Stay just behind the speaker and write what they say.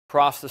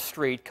Across the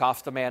street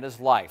cost a man his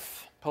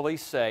life.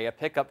 Police say a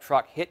pickup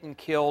truck hit and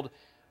killed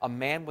a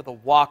man with a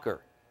walker.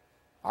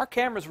 Our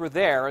cameras were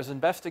there as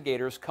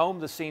investigators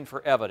combed the scene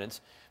for evidence.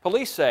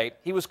 Police say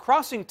he was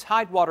crossing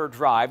Tidewater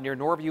Drive near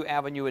Norview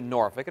Avenue in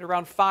Norfolk at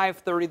around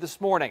 5:30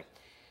 this morning.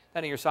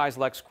 10 on your side's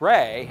Lex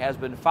Gray has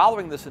been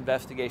following this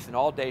investigation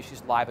all day.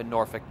 She's live in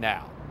Norfolk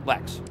now.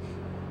 Lex.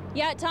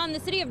 Yeah, Tom, the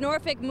city of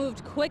Norfolk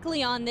moved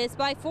quickly on this.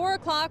 By 4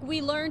 o'clock,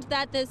 we learned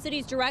that the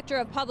city's director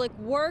of public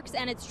works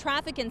and its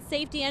traffic and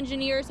safety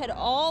engineers had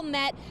all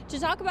met to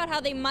talk about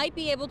how they might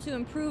be able to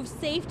improve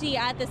safety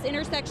at this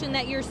intersection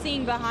that you're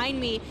seeing behind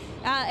me.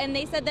 And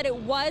they said that it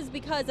was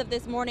because of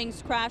this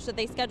morning's crash that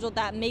they scheduled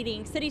that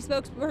meeting. City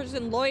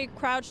spokesperson Lloyd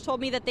Crouch told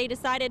me that they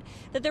decided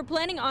that they're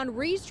planning on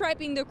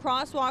restriping the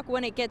crosswalk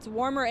when it gets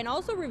warmer and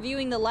also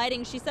reviewing the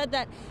lighting. She said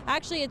that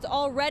actually it's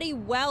already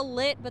well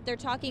lit, but they're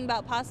talking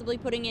about possibly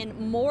putting in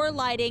more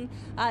lighting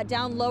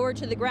down lower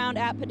to the ground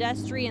at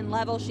pedestrian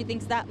level. She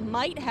thinks that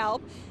might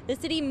help. The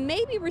city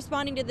may be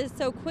responding to this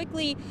so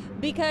quickly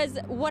because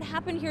what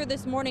happened here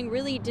this morning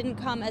really didn't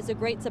come as a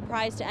great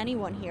surprise to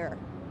anyone here.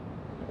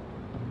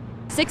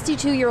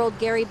 62-year-old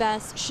Gary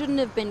Bess shouldn't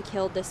have been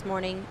killed this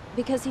morning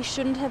because he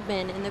shouldn't have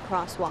been in the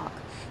crosswalk.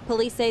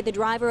 Police say the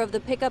driver of the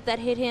pickup that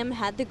hit him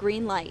had the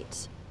green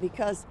light.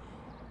 Because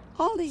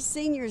all these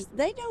seniors,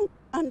 they don't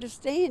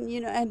understand,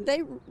 and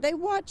they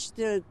watch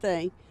the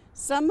thing.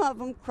 Some of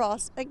them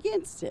cross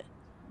against it.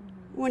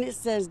 When it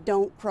says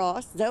don't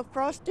cross, they'll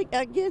cross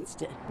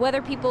against it.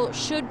 Whether people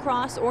should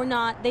cross or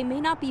not, they may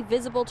not be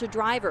visible to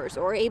drivers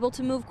or able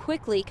to move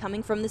quickly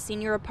coming from the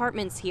senior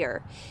apartments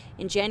here.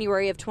 In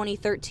January of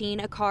 2013,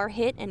 a car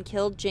hit and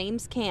killed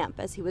James Camp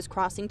as he was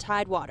crossing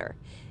Tidewater.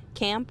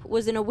 Camp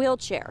was in a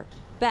wheelchair.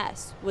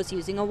 Bess was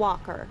using a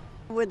walker.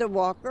 With a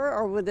walker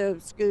or with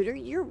a scooter,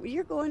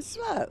 you're going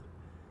slow.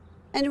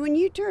 And when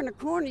you turn a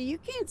corner, you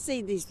can't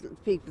see these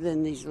people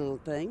in these little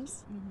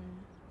things.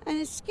 And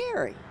it's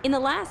scary. In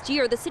the last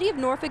year, the city of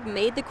Norfolk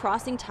made the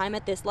crossing time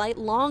at this light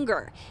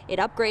longer. It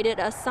upgraded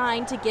a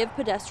sign to give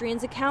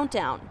pedestrians a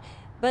countdown.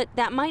 But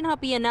that might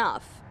not be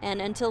enough.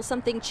 And until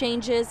something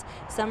changes,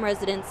 some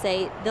residents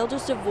say they'll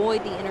just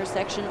avoid the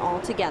intersection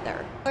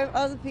altogether.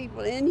 Other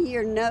people in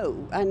here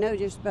know. I know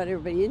just about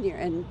everybody in here,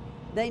 and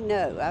they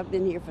know. I've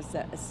been here for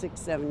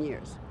 6-7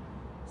 years.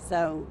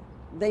 So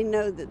they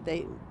know that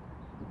they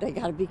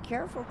got to be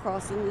careful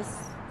crossing this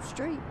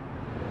street.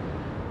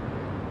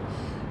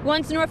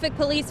 Once Norfolk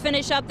police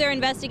finish up their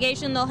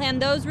investigation, they'll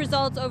hand those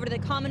results over to the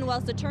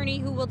Commonwealth's attorney,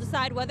 who will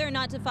decide whether or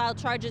not to file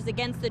charges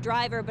against the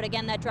driver. But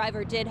again, that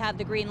driver did have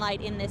the green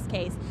light in this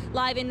case.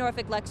 Live in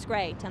Norfolk, Lex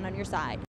Gray, 10 on your side.